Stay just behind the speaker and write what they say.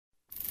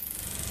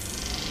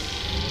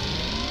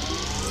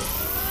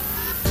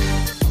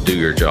Do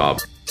your job.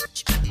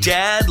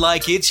 Dad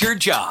Like It's Your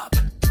Job.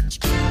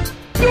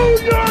 Do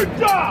your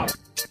job!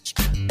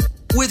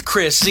 With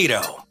Chris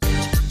Zito.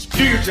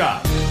 Do your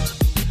job.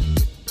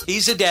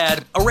 He's a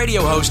dad, a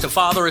radio host, a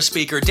father, a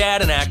speaker,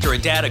 dad, an actor, a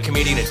dad, a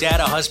comedian, a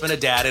dad, a husband, a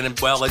dad, and,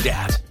 well, a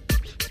dad.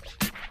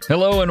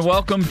 Hello and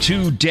welcome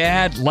to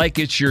Dad Like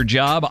It's Your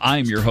Job.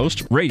 I'm your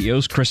host,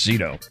 radio's Chris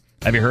Zito.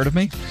 Have you heard of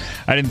me?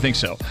 I didn't think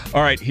so.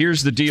 All right,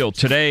 here's the deal.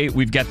 Today,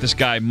 we've got this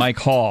guy, Mike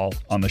Hall,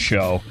 on the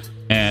show,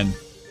 and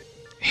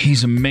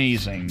he's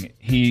amazing.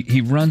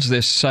 He runs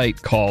this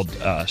site called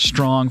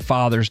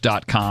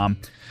strongfathers.com.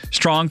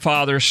 Strong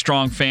fathers,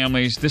 strong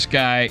families. This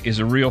guy is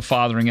a real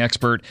fathering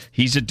expert.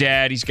 He's a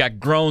dad. He's got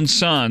grown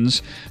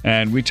sons,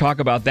 and we talk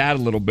about that a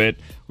little bit.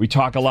 We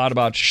talk a lot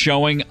about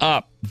showing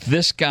up.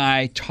 This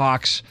guy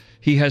talks,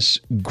 he has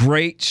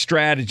great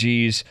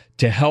strategies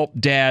to help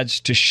dads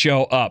to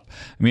show up.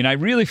 I mean, I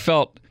really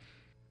felt,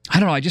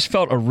 I just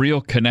felt a real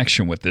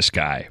connection with this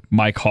guy,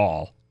 Mike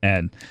Hall,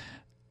 and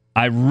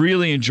I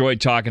really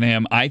enjoyed talking to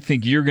him. I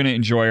think you're going to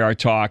enjoy our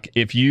talk.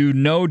 If you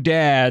know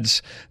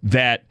dads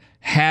that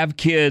have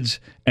kids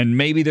and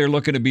maybe they're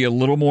looking to be a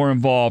little more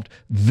involved,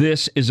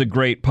 this is a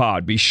great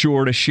pod. Be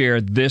sure to share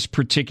this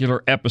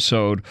particular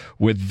episode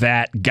with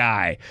that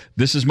guy.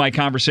 This is my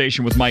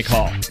conversation with Mike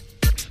Hall.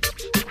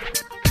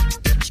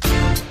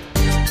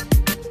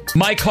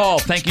 Mike Hall,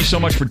 thank you so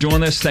much for doing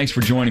this. Thanks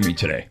for joining me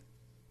today.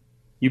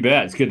 You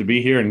bet. It's good to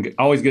be here, and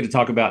always good to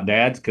talk about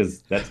dads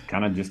because that's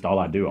kind of just all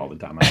I do all the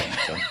time. I think,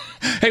 so.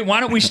 Hey, why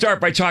don't we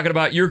start by talking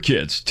about your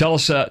kids? Tell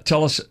us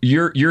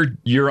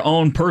your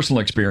own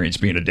personal experience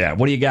being a dad.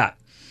 What do you got?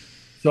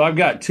 So I've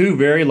got two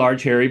very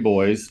large, hairy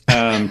boys,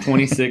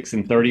 26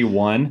 and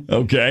 31.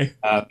 Okay.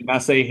 When I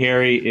say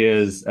hairy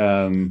is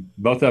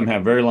both of them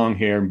have very long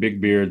hair and big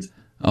beards.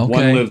 Okay.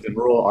 One lives in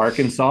rural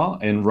Arkansas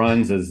and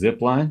runs a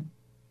zip line.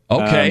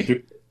 Okay.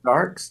 Through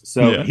Starks.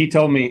 So He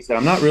told me, he said,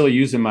 I'm not really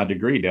using my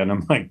degree, Dad. And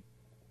I'm like,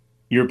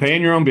 you're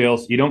paying your own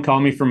bills. You don't call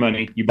me for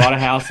money. You bought a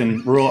house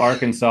in rural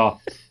Arkansas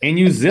and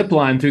you zip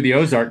line through the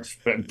Ozarks.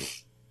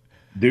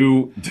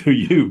 Do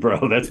you,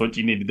 bro. That's what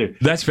you need to do.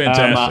 That's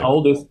fantastic. My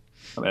oldest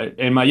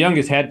and my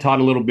youngest had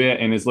taught a little bit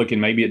and is looking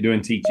maybe at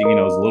doing teaching,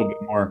 is a little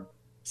bit more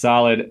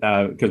solid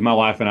because my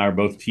wife and I are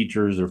both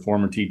teachers or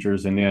former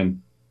teachers. And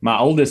then my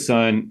oldest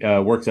son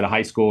works at a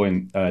high school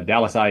in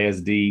Dallas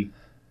ISD.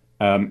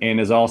 And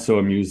is also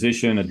a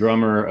musician, a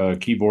drummer, a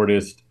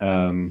keyboardist.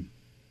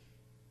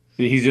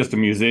 He's just a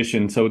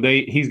musician. So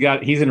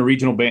he's in a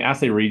regional band. I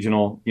say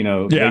regional,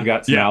 they've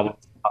got some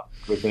albums and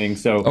everything.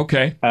 So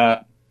okay.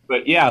 But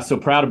yeah, so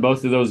proud of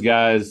both of those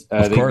guys.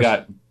 They've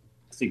got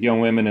 6 young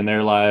women in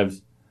their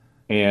lives,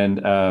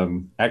 and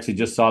actually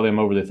just saw them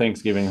over the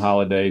Thanksgiving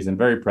holidays, and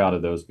very proud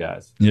of those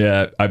guys.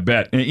 Yeah, I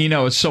bet. And,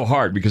 it's so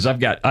hard because I've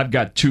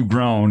got two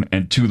grown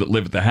and two that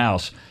live at the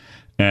house,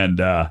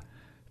 and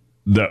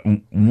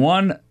the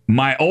one,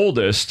 my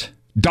oldest,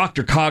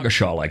 Dr.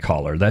 Coggeshall, I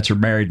call her. That's her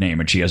married name,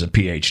 and she has a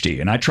PhD.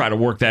 And I try to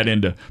work that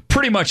into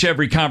pretty much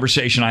every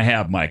conversation I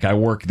have, Mike. I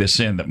work this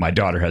in that my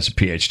daughter has a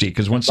PhD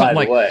because when something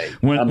By the way,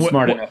 I'm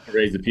smart enough to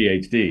raise a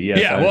PhD.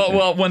 Yes, yeah,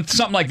 well, when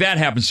something like that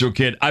happens to a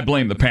kid, I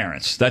blame the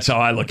parents. That's how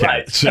I look at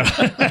it. So,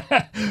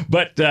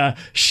 but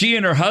she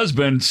and her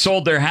husband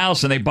sold their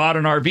house and they bought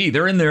an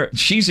RV.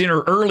 She's in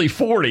her early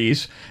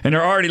 40s and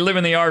they're already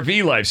living the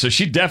RV life. So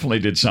she definitely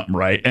did something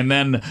right. And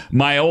then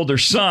my older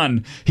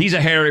son, he's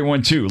a hairy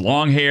one too.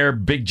 Long hair,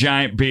 big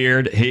giant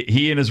beard.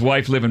 He and his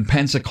wife live in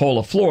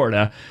Pensacola,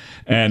 Florida,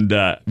 and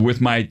with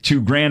my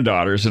two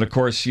granddaughters. And of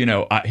course,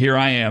 here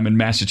I am in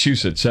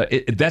Massachusetts.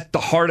 That's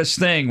the hardest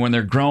thing when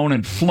they're grown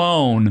and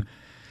flown.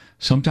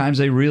 Sometimes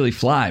they really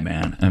fly,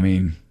 man. I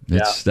mean,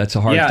 that's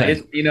a hard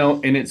thing. Yeah,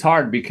 and it's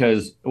hard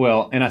because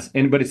but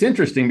it's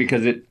interesting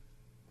because it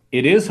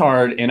is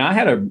hard. And I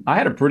had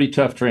a pretty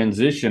tough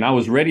transition. I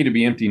was ready to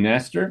be empty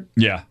nester.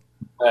 Yeah.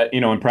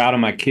 And proud of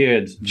my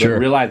kids, but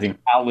realizing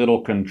how little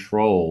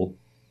control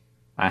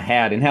I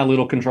had and how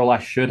little control I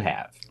should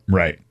have.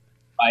 Right.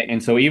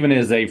 And so even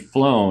as they've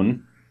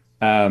flown,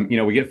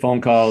 we get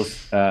phone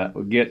calls,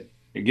 we get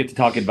to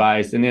talk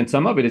advice, and then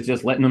some of it is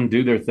just letting them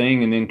do their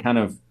thing, and then kind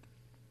of,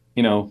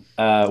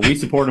 we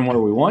support them where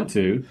we want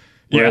to,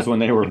 whereas when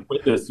they were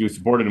with us, you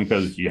supported them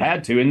because you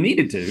had to and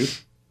needed to.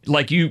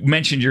 Like you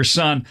mentioned, your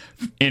son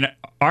in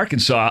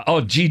Arkansas.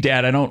 Oh, gee,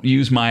 Dad, I don't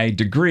use my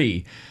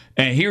degree,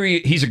 and here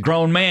he's a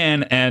grown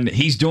man and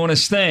he's doing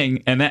his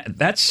thing, and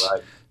that's.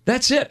 Right.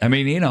 That's it. I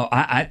mean,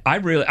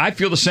 I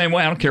feel the same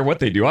way. I don't care what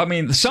they do. I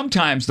mean,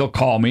 sometimes they'll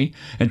call me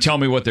and tell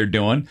me what they're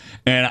doing,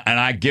 and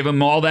I give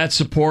them all that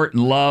support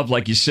and love,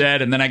 like you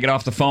said, and then I get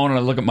off the phone and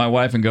I look at my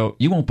wife and go,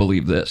 "You won't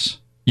believe this.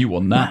 You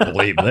will not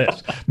believe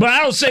this." But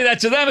I don't say that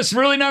to them. It's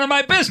really none of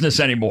my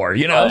business anymore,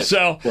 Right.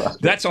 So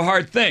that's a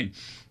hard thing.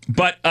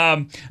 But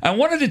I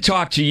wanted to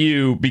talk to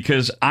you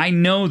because I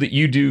know that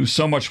you do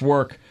so much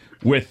work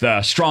with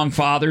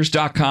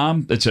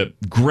strongfathers.com. It's a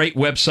great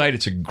website.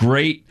 It's a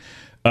great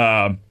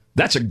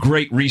That's a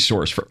great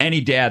resource for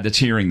any dad that's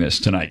hearing this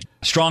tonight.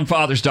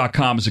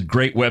 Strongfathers.com is a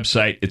great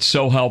website. It's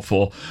so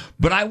helpful.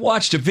 But I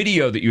watched a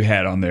video that you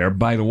had on there,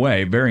 by the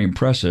way, very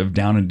impressive,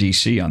 down in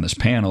D.C. on this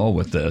panel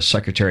with the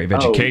Secretary of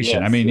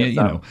Education.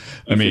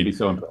 Be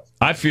so impressed.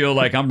 I feel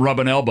like I'm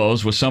rubbing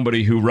elbows with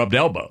somebody who rubbed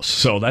elbows.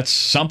 So that's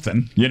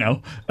something,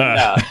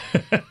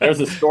 There's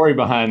a story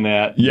behind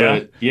that. Yeah.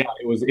 But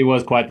it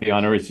was quite the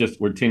honor. It's just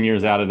we're 10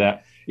 years out of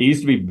that. It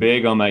used to be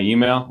big on my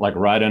email, like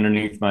right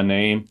underneath my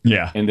name.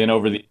 Yeah. And then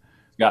over the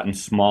gotten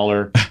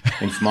smaller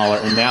and smaller.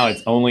 And now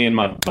it's only in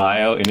my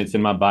bio, and it's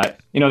in my bio.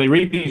 They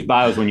read these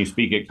bios when you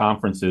speak at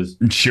conferences.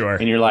 Sure.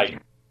 And you're like,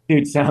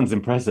 dude, sounds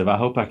impressive. I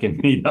hope I can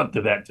meet up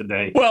to that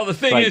today. Well, the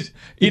thing is,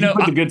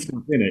 put the good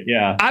stuff in it.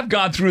 Yeah. I've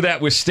gone through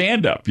that with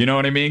stand-up, you know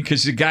what I mean?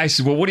 Because the guy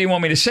says, well, what do you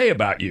want me to say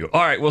about you?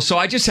 All right, well, so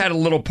I just had a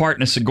little part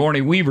in a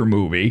Sigourney Weaver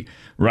movie,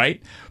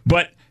 right?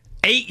 But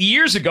 8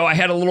 years ago, I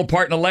had a little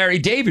part in a Larry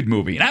David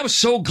movie. And I was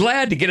so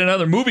glad to get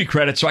another movie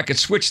credit so I could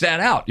switch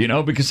that out,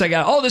 because I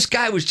got, this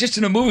guy was just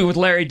in a movie with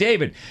Larry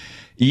David.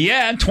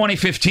 Yeah, in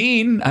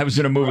 2015, I was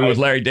in a movie with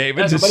Larry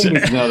David. Nobody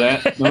needs to know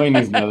that. Nobody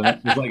needs to know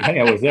that. It's like, hey,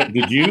 I was there.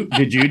 Did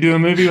you do a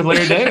movie with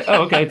Larry David?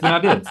 Oh, okay, then I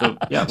did. So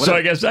yeah. Whatever. So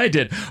I guess I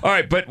did. All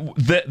right, but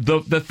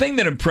the thing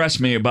that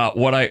impressed me about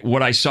what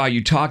I saw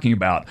you talking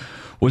about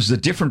was the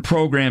different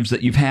programs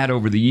that you've had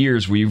over the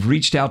years where you've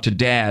reached out to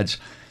dads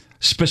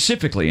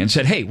specifically and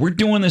said, hey, we're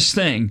doing this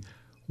thing.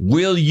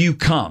 Will you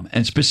come?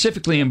 And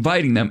specifically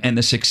inviting them and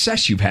the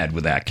success you've had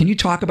with that. Can you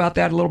talk about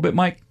that a little bit,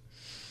 Mike?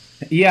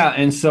 Yeah,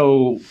 and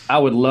so I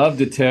would love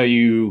to tell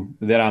you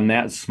that I'm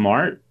that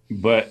smart,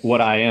 but what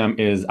I am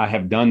is I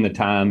have done the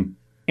time,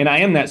 and I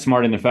am that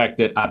smart in the fact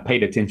that I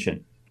paid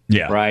attention.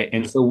 Yeah. Right.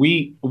 And so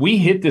we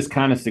hit this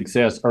kind of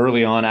success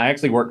early on. I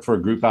actually worked for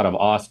a group out of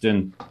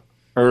Austin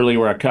early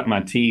where I cut my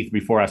teeth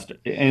before I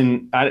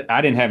didn't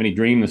have any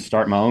dream to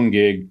start my own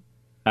gig,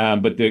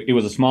 but it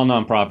was a small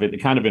nonprofit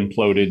that kind of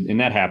imploded,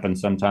 and that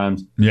happens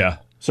sometimes. Yeah.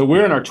 So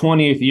we're in our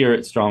 20th year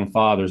at Strong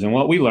Fathers, and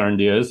what we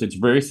learned is it's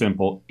very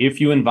simple.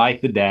 If you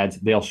invite the dads,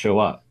 they'll show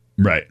up.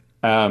 Right.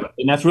 And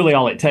that's really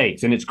all it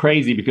takes. And it's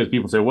crazy because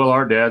people say, well,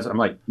 our dads. I'm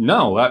like,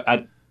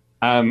 no,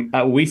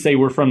 we say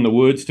we're from the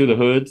woods to the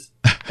hoods.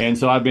 And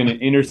so I've been in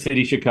inner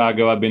city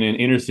Chicago. I've been in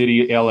inner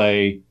city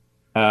L.A.,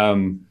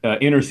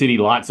 inner city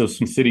lots of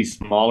some cities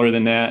smaller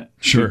than that.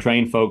 Sure. We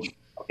train folks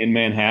in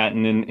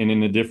Manhattan and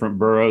in the different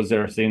boroughs that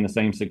are seeing the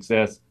same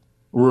success.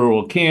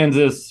 Rural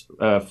Kansas,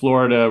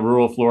 Florida,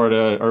 rural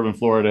Florida, urban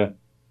Florida,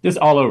 just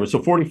all over.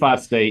 So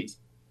 45 states.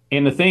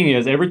 And the thing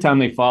is, every time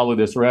they follow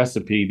this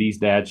recipe, these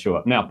dads show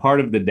up. Now,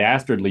 part of the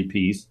dastardly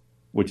piece,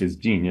 which is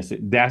genius,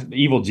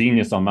 evil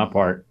genius on my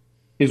part,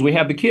 is we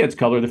have the kids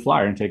color the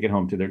flyer and take it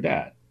home to their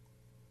dad.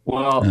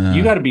 Well,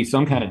 you got to be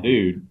some kind of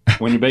dude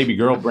when your baby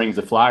girl brings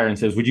a flyer and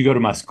says, would you go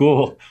to my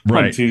school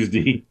on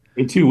Tuesday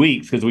in 2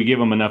 weeks? Because we give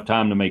them enough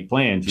time to make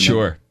plans.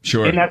 Sure.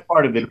 And that's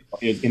part of it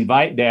is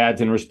invite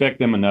dads and respect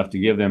them enough to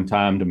give them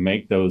time to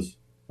make those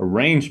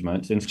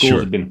arrangements. And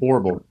schools have been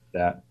horrible at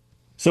that.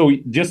 So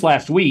just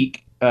last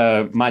week,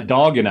 my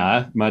dog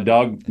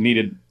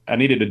needed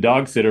a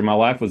dog sitter. My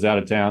wife was out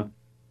of town.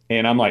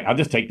 And I'm like, I'll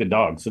just take the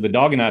dog. So the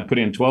dog and I put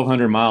in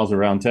 1,200 miles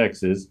around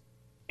Texas.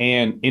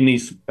 And in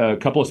these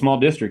couple of small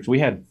districts, we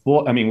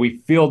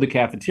filled the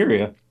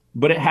cafeteria.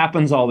 But it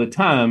happens all the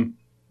time.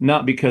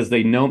 Not because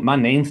they know my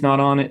name's not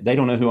on it. They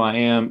don't know who I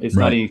am. It's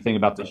not anything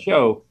about the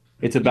show.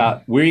 It's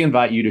about we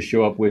invite you to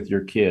show up with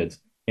your kids,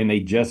 and they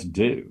just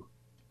do.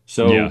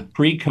 So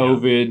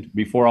pre-COVID,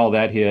 before all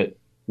that hit,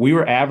 we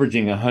were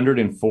averaging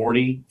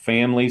 140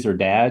 families or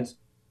dads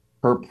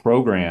per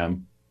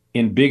program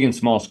in big and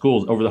small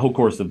schools over the whole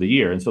course of the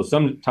year. And so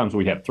sometimes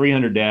we'd have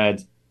 300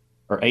 dads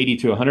or 80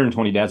 to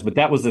 120 dads, but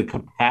that was the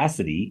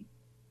capacity.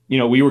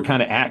 We were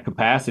kind of at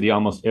capacity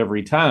almost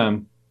every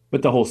time.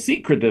 But the whole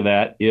secret to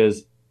that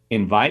is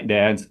invite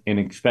dads and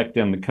expect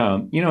them to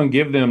come, and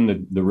give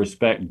them the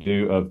respect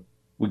due of,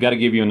 we got to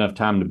give you enough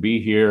time to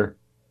be here.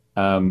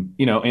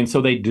 And so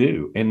they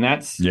do. And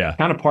that's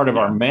kind of part of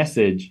our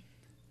message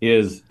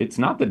is it's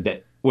not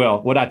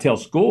what I tell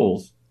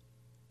schools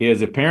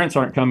is if parents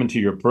aren't coming to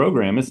your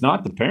program, it's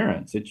not the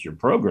parents, it's your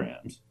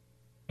programs.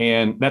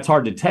 And that's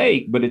hard to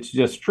take, but it's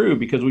just true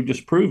because we've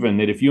just proven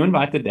that if you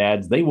invite the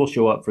dads, they will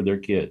show up for their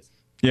kids.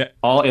 Yeah.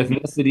 All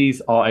ethnicities,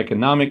 all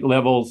economic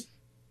levels.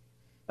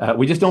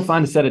 We just don't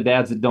find a set of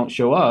dads that don't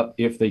show up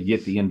if they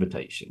get the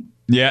invitation.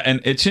 Yeah, and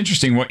it's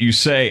interesting what you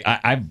say.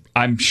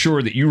 I'm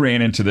sure that you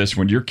ran into this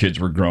when your kids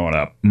were growing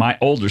up. My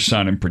older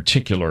son in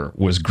particular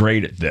was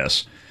great at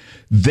this.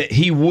 That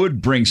he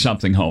would bring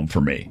something home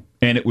for me,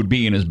 and it would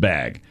be in his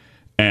bag.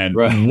 And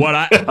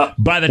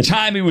by the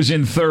time he was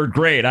in third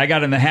grade, I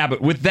got in the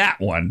habit with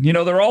that one.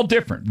 They're all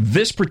different.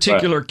 This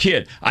particular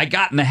kid, I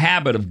got in the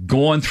habit of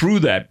going through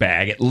that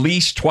bag at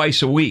least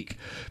twice a week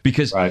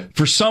because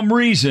for some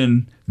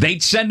reason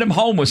they'd send him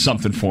home with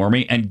something for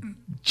me, and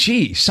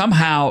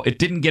somehow it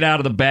didn't get out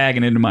of the bag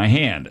and into my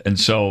hand. And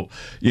so,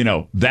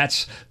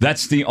 that's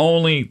the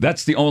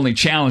only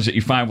challenge that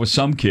you find with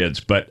some kids.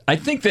 But I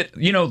think that,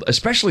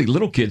 especially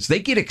little kids, they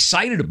get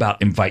excited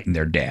about inviting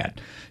their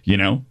dad,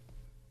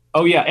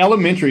 Oh yeah,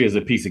 elementary is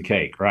a piece of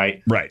cake,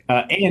 right? Right.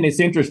 And it's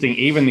interesting,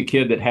 even the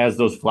kid that has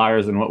those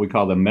flyers in what we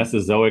call the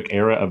Mesozoic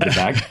era of the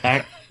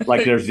backpack,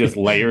 like there's just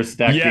layers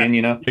stacked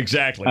in,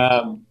 Exactly.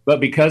 But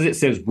because it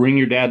says bring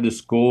your dad to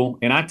school,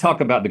 and I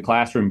talk about the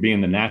classroom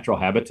being the natural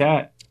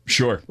habitat.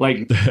 Sure.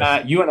 Like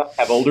you and I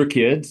have older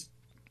kids,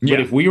 Yeah.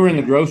 but if we were in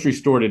the grocery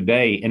store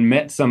today and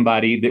met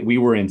somebody that we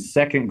were in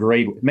second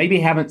grade, maybe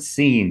haven't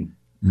seen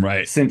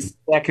Right. since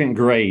second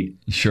grade,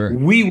 Sure.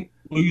 we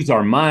lose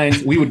our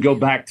minds. We would go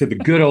back to the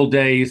good old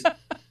days,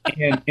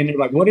 and they're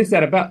like, "What is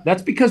that about?"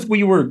 That's because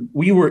we were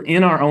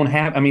in our own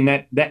habit. I mean,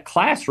 that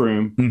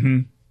classroom, Mm-hmm.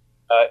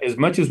 as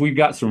much as we've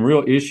got some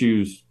real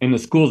issues, and the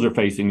schools are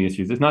facing the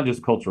issues. It's not just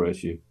a cultural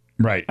issue,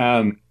 Right.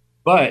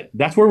 but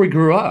that's where we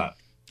grew up,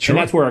 Sure.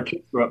 and that's where our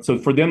kids grew up. So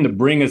for them to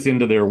bring us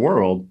into their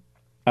world.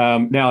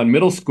 Now in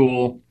middle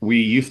school, we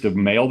used to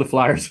mail the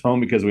flyers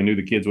home because we knew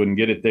the kids wouldn't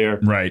get it there.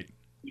 Right.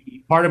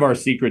 Part of our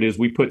secret is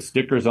we put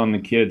stickers on the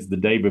kids the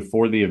day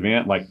before the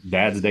event, like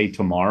Dad's Day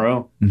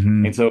tomorrow.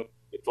 Mm-hmm. And so if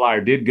the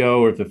flyer did go,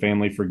 or if the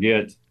family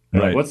forgets,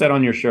 they're Right. like, what's that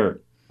on your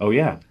shirt? Oh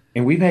yeah.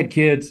 And we've had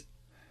kids,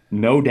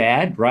 no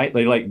dad, right?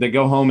 They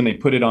go home and they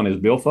put it on his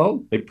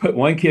billfold.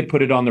 One kid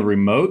put it on the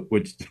remote,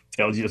 which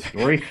tells you a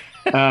story.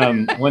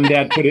 One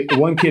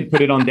kid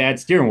put it on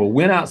Dad's steering wheel,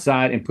 went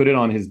outside and put it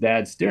on his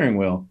dad's steering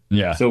wheel.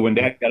 Yeah. So when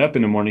Dad got up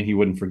in the morning, he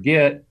wouldn't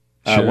forget.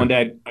 Sure. One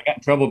dad, I got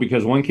in trouble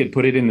because one kid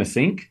put it in the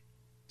sink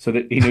so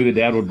that he knew the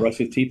dad would brush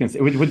his teeth. And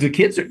which the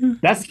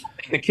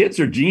kids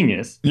are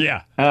genius.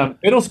 Yeah.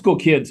 Middle school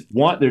kids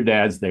want their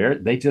dads there.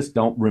 They just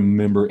don't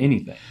remember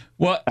anything.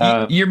 Well,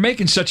 you're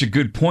making such a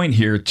good point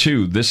here,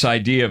 too. This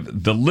idea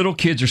of the little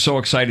kids are so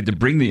excited to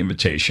bring the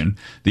invitation.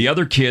 The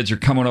other kids are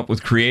coming up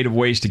with creative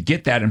ways to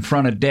get that in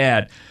front of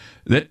Dad.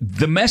 That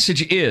the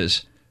message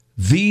is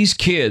these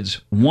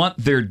kids want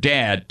their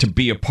dad to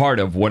be a part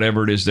of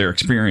whatever it is they're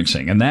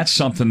experiencing. And that's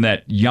something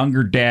that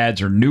younger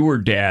dads or newer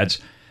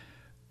dads,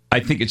 I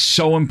think it's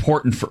so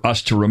important for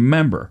us to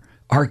remember.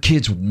 Our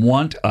kids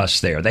want us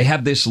there. They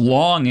have this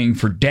longing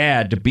for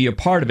Dad to be a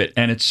part of it,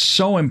 and it's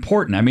so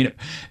important. I mean,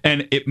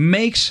 and it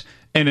makes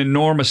an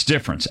enormous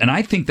difference. And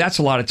I think that's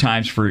a lot of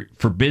times for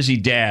busy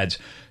dads,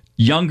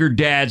 younger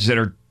dads that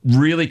are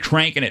really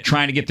cranking it,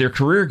 trying to get their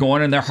career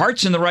going, and their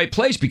heart's in the right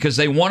place because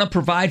they want to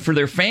provide for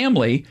their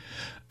family,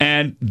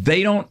 and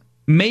they don't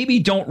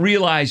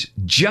realize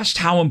just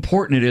how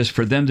important it is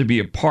for them to be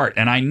a part.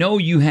 And I know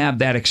you have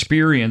that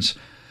experience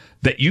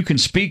that you can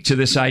speak to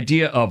this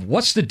idea of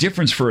what's the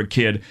difference for a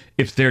kid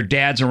if their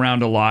dad's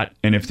around a lot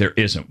and if there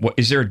isn't.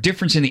 Is there a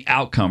difference in the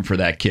outcome for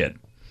that kid?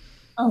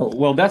 Oh,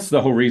 well, that's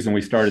the whole reason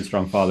we started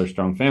Strong Father,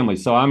 Strong Family.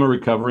 So I'm a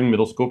recovering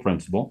middle school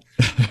principal.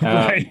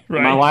 Right.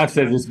 My wife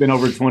says it's been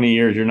over 20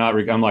 years. You're not.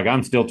 I'm like,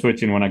 I'm still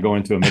twitching when I go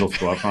into a middle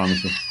school. I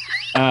promise you.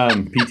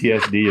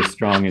 PTSD is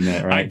strong in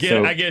that, right?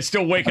 I get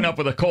still waking up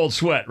with a cold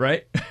sweat,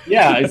 right?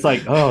 Yeah, it's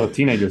like, oh,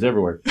 teenagers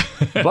everywhere.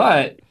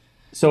 But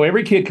so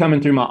every kid coming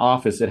through my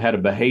office that had a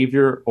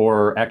behavior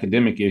or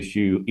academic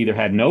issue either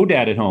had no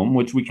dad at home,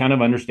 which we kind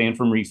of understand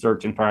from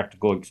research and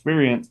practical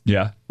experience.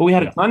 Yeah. But we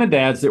had a ton of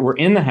dads that were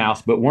in the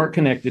house but weren't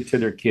connected to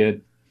their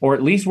kid, or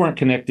at least weren't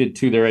connected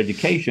to their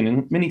education,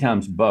 and many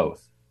times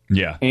both.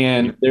 Yeah.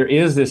 And there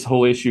is this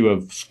whole issue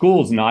of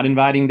schools not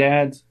inviting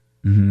dads.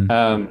 Mm-hmm.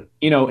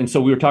 And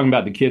so we were talking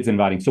about the kids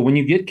inviting. So when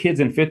you get kids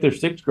in 5th or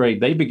 6th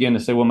grade, they begin to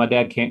say, well, my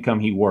dad can't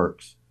come, he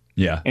works.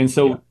 Yeah. And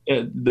so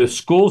the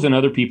schools and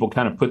other people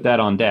kind of put that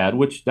on dad,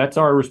 which that's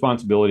our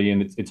responsibility.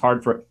 And it's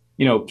hard for,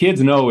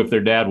 kids know if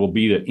their dad will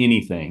be at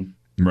anything.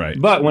 Right.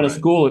 But when a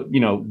school,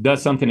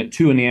 does something at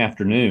 2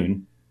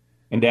 p.m.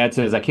 and dad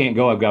says, I can't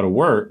go, I've got to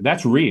work,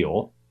 that's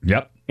real.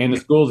 Yep. And the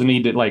schools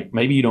need to,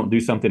 maybe you don't do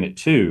something at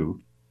 2,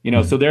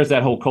 so there's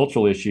that whole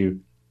cultural issue.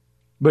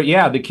 But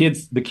yeah, the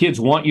kids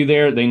want you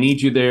there. They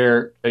need you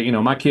there.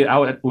 My kid,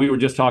 we were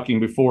just talking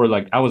before,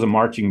 I was a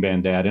marching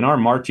band dad, and our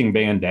marching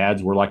band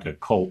dads were like a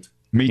cult.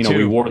 Me too.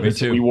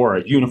 We wore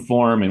a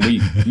uniform, and we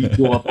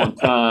go up on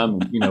time,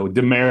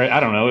 demerit. I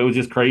don't know. It was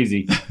just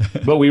crazy.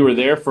 But we were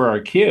there for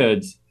our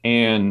kids,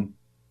 and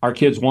our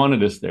kids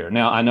wanted us there.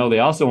 Now, I know they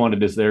also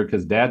wanted us there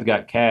because Dad's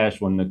got cash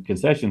when the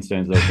concession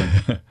stands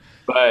open.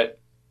 But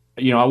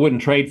I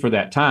wouldn't trade for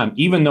that time,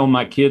 even though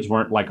my kids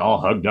weren't all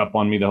hugged up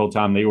on me the whole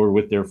time. They were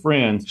with their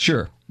friends.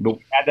 Sure. But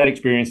we had that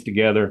experience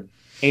together.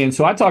 And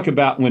so I talk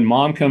about when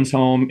mom comes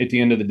home at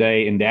the end of the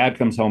day and dad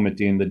comes home at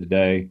the end of the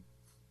day.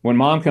 When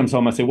mom comes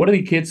home, I say, what do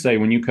the kids say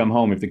when you come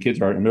home if the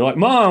kids are? And they're like,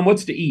 Mom,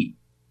 what's to eat?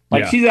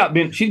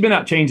 She's been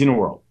out changing the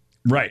world.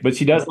 Right. But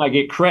she does not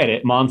get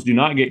credit. Moms do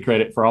not get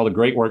credit for all the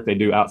great work they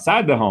do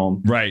outside the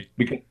home. Right.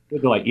 Because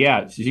they're like,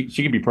 yeah, she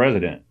could be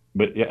president.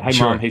 But hey,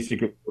 Sure. Mom, hey,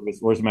 Secret Service,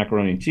 where's the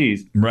macaroni and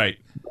cheese? Right.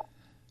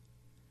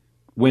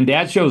 When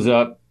Dad shows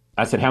up,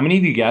 I said, how many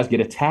of you guys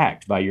get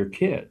attacked by your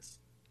kids?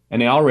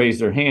 And they all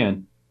raised their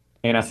hand.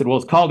 And I said, well,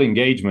 it's called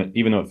engagement,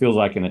 even though it feels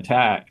like an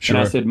attack. Sure.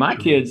 And I said, my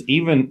kids,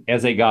 even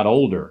as they got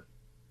older,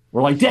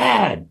 were like,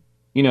 Dad,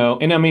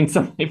 and I mean,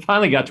 they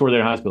finally got to where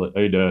they're in high school, like,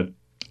 hey, Dad.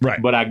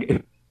 Right. But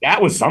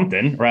that was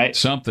something, right?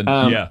 Something,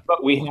 yeah.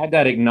 But we had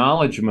that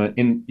acknowledgement,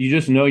 and you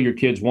just know your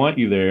kids want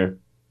you there.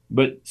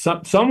 But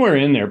somewhere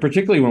in there,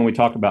 particularly when we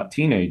talk about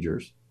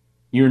teenagers,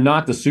 you're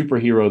not the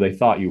superhero they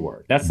thought you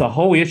were. That's the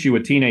whole issue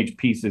with teenage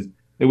pieces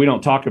that we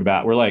don't talk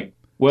about. We're like,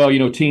 well,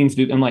 teens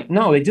do. I'm like,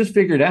 no, they just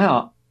figured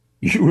out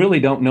you really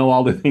don't know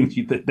all the things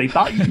they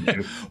thought you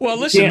knew. Well,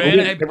 listen,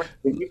 man.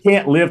 You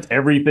can't lift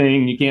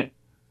everything. You can't.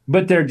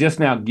 But they're just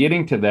now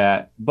getting to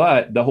that.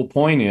 But the whole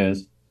point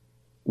is,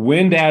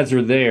 when dads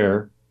are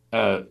there,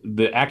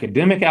 the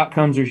academic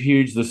outcomes are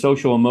huge. The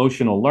social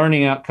emotional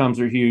learning outcomes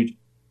are huge.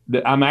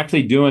 I'm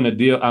actually doing a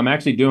deal. I'm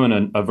actually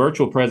doing a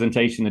virtual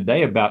presentation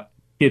today about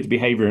kids'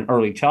 behavior in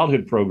early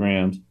childhood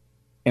programs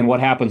and what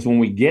happens when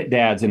we get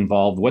dads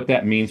involved, what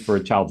that means for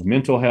a child's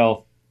mental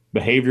health,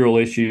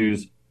 behavioral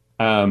issues,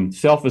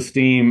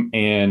 self-esteem,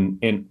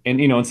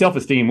 and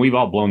self-esteem, we've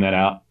all blown that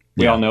out.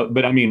 We all know,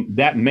 but I mean,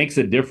 that makes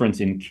a difference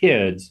in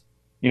kids.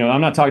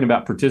 I'm not talking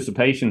about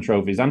participation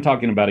trophies. I'm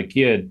talking about a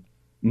kid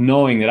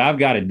knowing that I've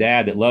got a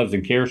dad that loves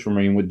and cares for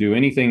me and would do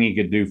anything he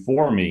could do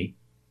for me.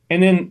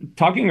 And then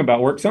talking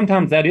about work,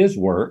 sometimes that is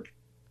work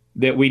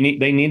that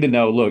they need to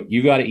know, look,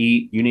 you got to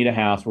eat, you need a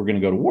house, we're going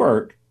to go to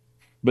work,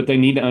 but they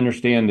need to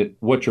understand that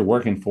what you're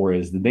working for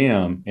is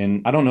them.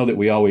 And I don't know that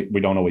we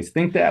don't always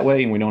think that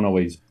way, and we don't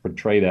always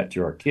portray that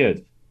to our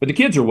kids, but the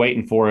kids are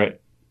waiting for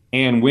it.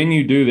 And when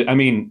you do that, I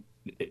mean,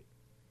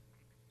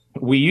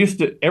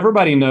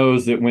 everybody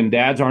knows that when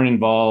dads aren't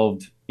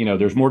involved,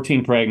 there's more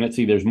teen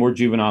pregnancy, there's more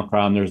juvenile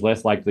crime, there's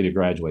less likely to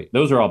graduate.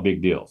 Those are all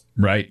big deals.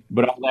 Right.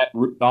 But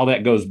all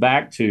that goes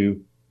back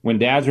to when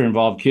dads are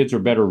involved, kids are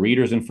better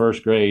readers in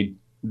first grade.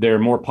 They're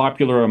more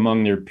popular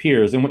among their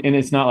peers. And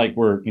it's not like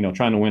we're,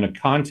 trying to win a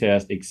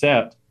contest,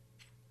 except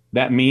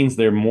that means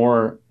they're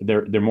more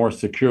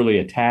securely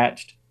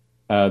attached.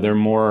 They're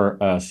more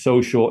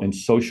social and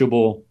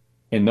sociable.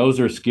 And those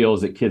are skills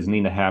that kids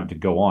need to have to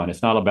go on.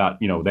 It's not about,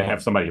 they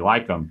have somebody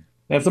like them.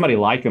 They have somebody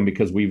like them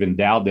because we've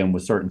endowed them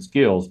with certain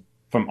skills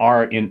from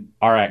our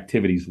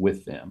activities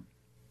with them.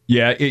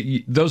 Yeah,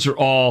 those are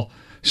all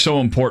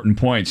so important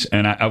points.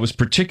 And I was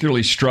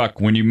particularly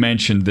struck when you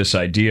mentioned this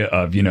idea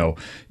of,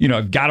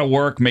 got to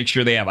work, make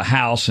sure they have a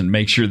house and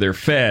make sure they're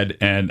fed.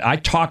 And I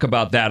talk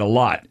about that a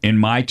lot in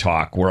my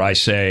talk where I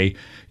say,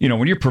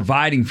 when you're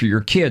providing for your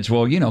kids,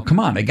 well,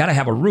 come on, they got to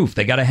have a roof.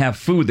 They got to have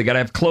food. They got to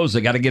have clothes.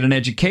 They got to get an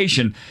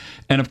education.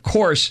 And of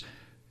course,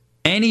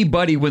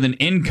 anybody with an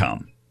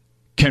income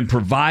can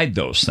provide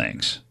those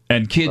things.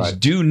 And kids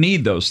do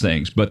need those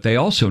things, but they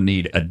also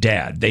need a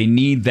dad. They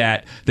need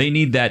that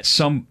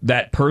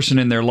person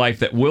in their life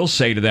that will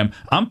say to them,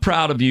 I'm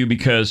proud of you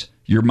because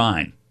you're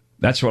mine.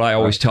 That's what I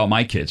always tell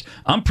my kids.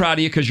 I'm proud of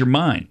you because you're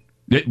mine.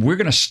 We're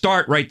going to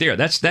start right there.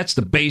 That's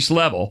the base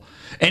level.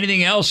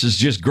 Anything else is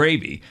just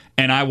gravy.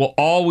 And I will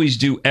always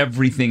do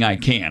everything I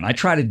can. I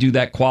try to do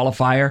that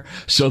qualifier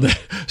so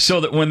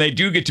that when they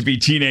do get to be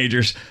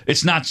teenagers,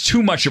 it's not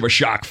too much of a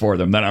shock for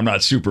them that I'm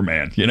not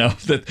Superman.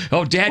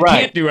 That dad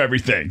can't do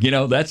everything.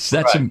 That's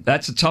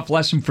a tough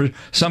lesson for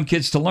some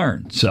kids to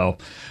learn. So,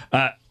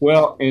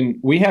 well,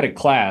 and we had a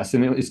class,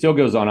 and it still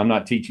goes on. I'm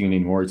not teaching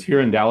anymore. It's here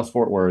in Dallas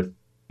Fort Worth.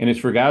 And it's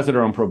for guys that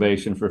are on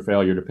probation for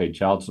failure to pay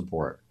child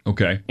support.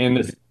 Okay. And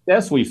the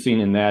success we've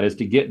seen in that is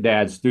to get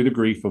dads through the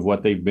grief of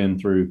what they've been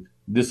through,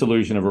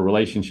 disillusion of a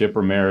relationship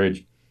or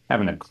marriage,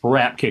 having the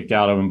crap kicked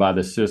out of them by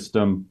the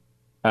system.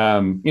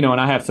 And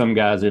I have some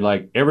guys that are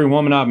like, every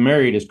woman I've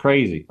married is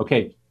crazy.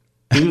 Okay,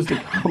 who's the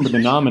common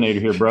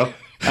denominator here, bro?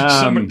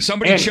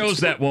 Somebody chose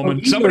that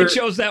woman. Somebody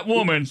chose that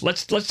woman.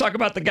 Let's talk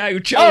about the guy who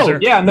chose her.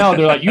 Yeah, no,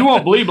 they're like, you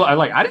won't believe. I'm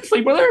like, I didn't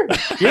sleep with her.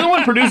 You're the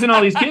one producing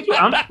all these kids.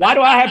 Why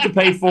do I have to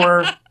pay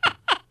for her?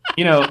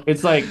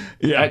 It's like,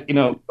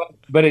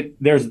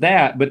 there's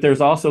that, but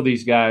there's also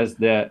these guys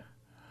that,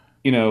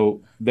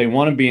 they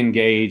want to be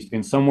engaged,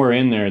 and somewhere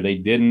in there they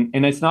didn't,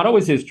 and it's not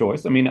always his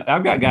choice. I mean,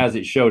 I've got guys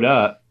that showed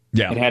up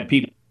and had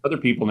other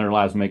people in their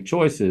lives make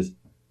choices,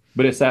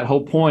 but it's that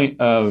whole point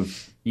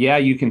of, yeah,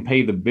 you can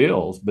pay the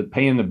bills, but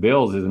paying the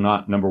bills is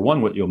not, number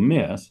one, what you'll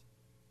miss,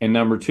 and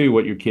number two,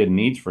 what your kid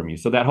needs from you.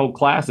 So that whole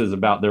class is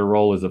about their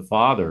role as a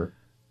father.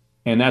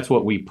 And that's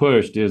what we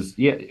pushed is,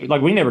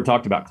 we never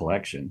talked about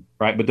collection,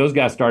 right? But those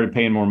guys started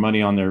paying more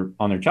money on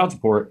their child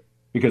support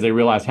because they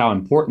realized how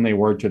important they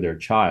were to their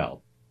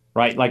child,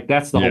 right? Like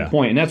that's the whole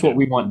point. And that's what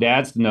we want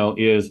dads to know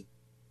is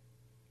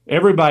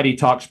everybody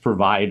talks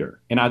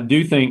provider. And I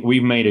do think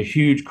we've made a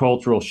huge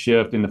cultural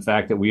shift in the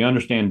fact that we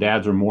understand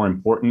dads are more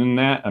important than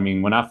that. I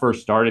mean, when I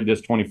first started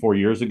this 24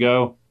 years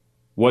ago,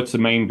 what's the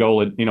main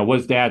goal?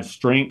 What's dad's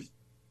strength?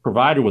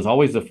 Provider was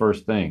always the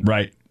first thing.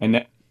 Right. And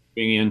that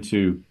being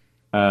into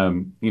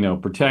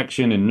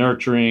protection and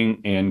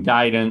nurturing and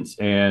guidance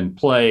and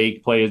play.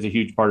 Play is a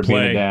huge part of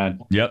being a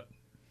dad. Yep.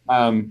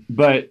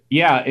 But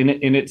yeah,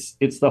 and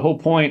it's the whole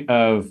point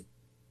of,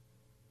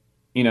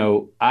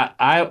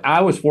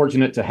 I was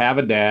fortunate to have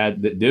a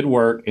dad that did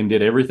work and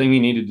did everything he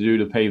needed to do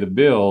to pay the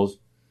bills,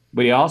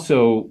 but he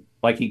also,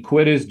 he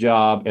quit his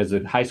job as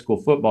a high school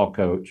football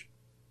coach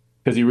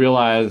because he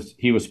realized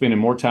he was spending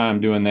more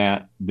time doing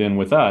that than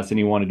with us, and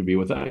he wanted to be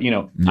with us.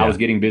 I was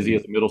getting busy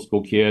as a middle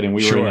school kid, and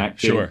we were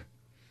inactive.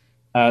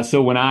 Sure.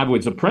 So when I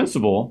was a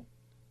principal,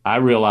 I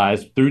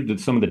realized through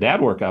some of the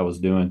dad work I was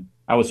doing,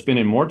 I was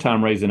spending more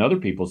time raising other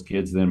people's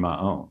kids than my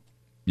own.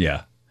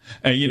 Yeah.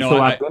 And,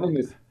 I've been in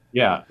this.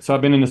 Yeah. So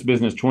I've been in this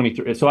business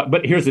 23.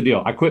 But here's the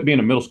deal. I quit being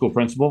a middle school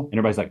principal, and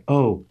everybody's like,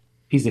 "Oh,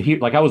 he's a hero."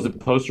 Like, I was the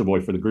poster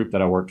boy for the group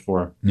that I worked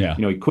for. Yeah.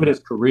 He quit his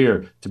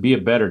career to be a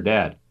better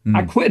dad.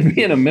 I quit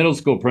being a middle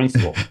school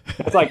principal.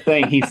 That's like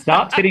saying he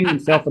stopped hitting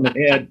himself in the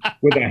head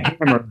with a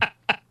hammer.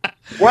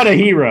 What a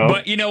hero.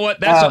 But you know what?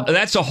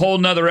 That's a whole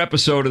nother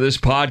episode of this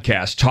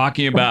podcast,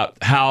 talking about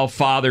how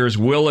fathers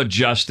will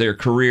adjust their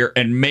career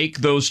and make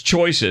those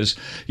choices.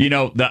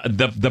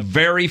 The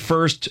very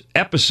first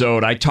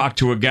episode, I talked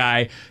to a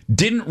guy,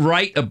 didn't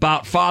write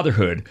about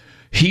fatherhood.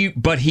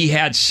 But he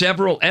had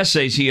several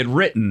essays he had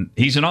written.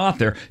 He's an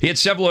author. He had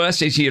several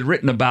essays he had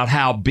written about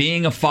how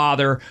being a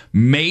father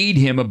made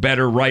him a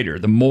better writer.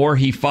 The more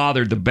he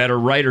fathered, the better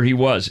writer he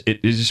was.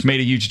 It just made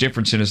a huge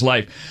difference in his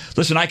life.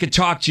 Listen, I could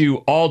talk to you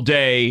all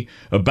day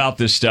about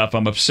this stuff.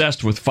 I'm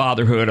obsessed with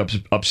fatherhood. I'm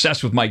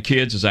obsessed with my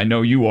kids, as I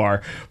know you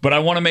are. But I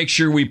want to make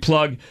sure we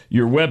plug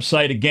your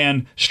website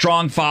again,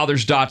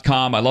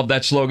 strongfathers.com. I love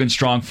that slogan,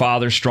 Strong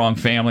Fathers, Strong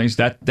Families.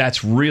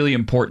 That's really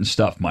important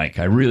stuff, Mike.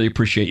 I really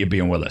appreciate you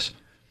being with us.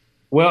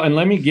 Well, and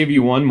let me give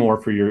you one more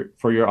for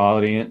your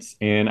audience,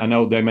 and I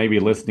know they may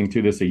be listening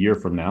to this a year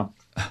from now,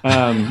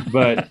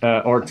 but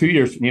or 2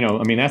 years.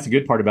 That's the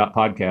good part about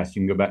podcasts.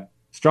 You can go back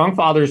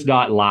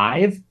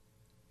strongfathers.live.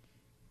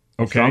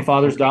 Okay.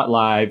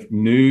 Strongfathers.live,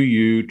 new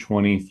you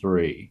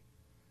 23.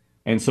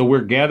 And so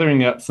we're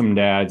gathering up some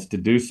dads to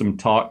do some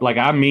talk. Like,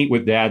 I meet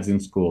with dads in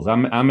schools.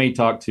 I may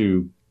talk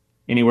to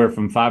anywhere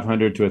from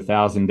 500 to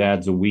 1,000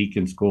 dads a week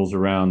in schools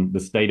around the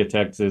state of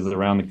Texas,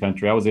 around the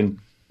country. I was in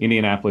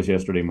Indianapolis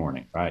yesterday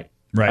morning, right?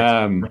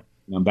 I'm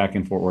back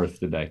in Fort Worth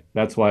today.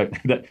 That's why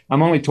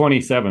I'm only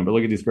 27, but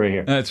look at this gray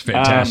hair. That's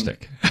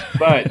fantastic.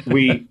 But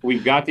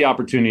we've got the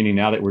opportunity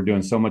now that we're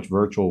doing so much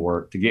virtual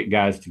work to get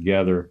guys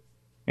together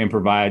and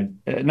provide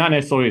not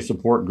necessarily a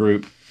support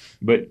group,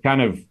 but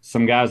kind of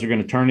some guys are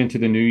going to turn into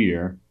the new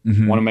year,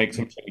 want to make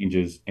some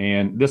changes.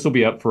 And this will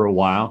be up for a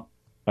while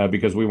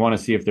because we want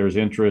to see if there's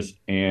interest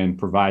and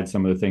provide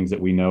some of the things that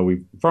we know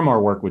from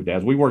our work with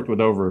dads. We worked with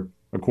over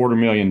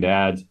 250,000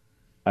 dads.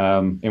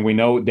 And we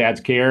know dads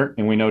care,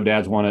 and we know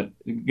dads want to.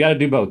 You got to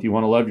do both. You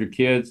want to love your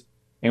kids,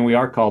 and we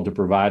are called to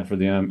provide for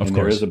them. Of and course.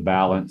 There is a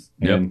balance,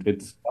 and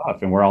it's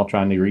tough, and we're all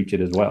trying to reach it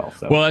as well.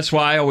 So. Well, that's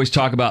why I always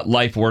talk about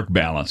life-work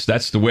balance.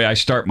 That's the way I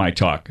start my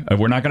talk.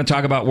 We're not going to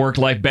talk about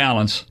work-life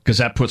balance because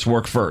that puts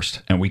work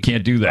first, and we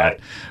can't do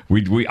that.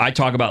 Right. I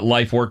talk about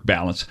life-work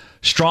balance.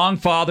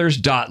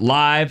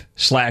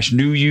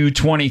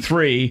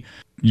 Strongfathers.live/newyou23.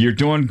 You're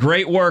doing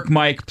great work,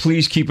 Mike.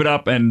 Please keep it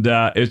up. And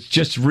it's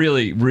just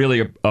really,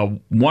 really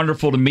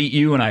wonderful to meet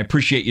you. And I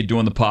appreciate you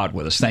doing the pod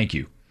with us. Thank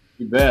you.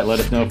 You bet. Let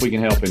us know if we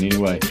can help in any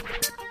way.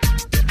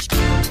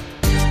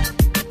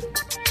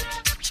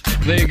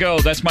 There you go.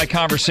 That's my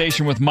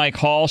conversation with Mike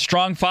Hall.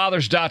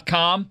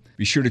 Strongfathers.com.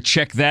 Be sure to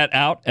check that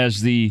out as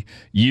the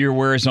year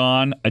wears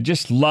on. I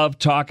just love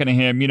talking to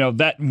him.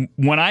 That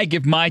when I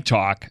give my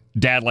talk,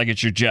 Dad Like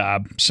It's Your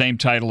Job, same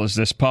title as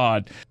this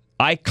pod,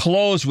 I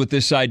close with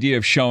this idea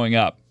of showing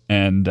up.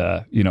 And,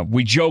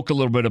 we joke a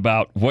little bit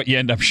about what you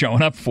end up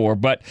showing up for,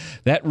 but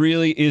that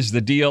really is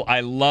the deal. I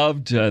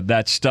loved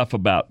that stuff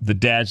about the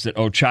dads that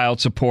owe child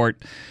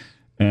support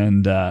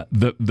and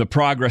the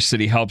progress that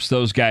he helps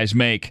those guys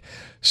make.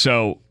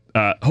 So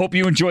hope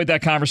you enjoyed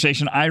that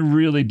conversation. I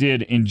really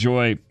did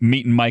enjoy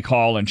meeting Mike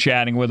Hall and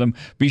chatting with him.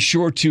 Be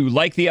sure to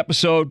like the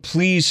episode.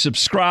 Please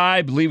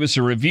subscribe. Leave us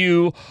a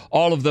review.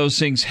 All of those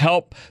things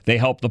help. They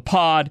help the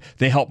pod.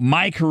 They help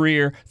my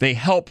career. They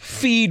help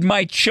feed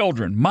my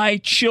children. My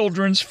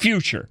children's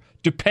future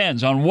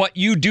depends on what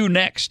you do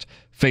next,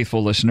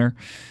 faithful listener.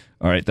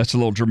 All right, that's a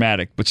little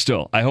dramatic, but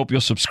still, I hope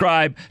you'll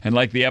subscribe and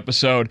like the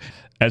episode.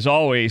 As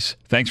always,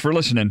 thanks for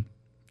listening.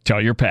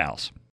 Tell your pals.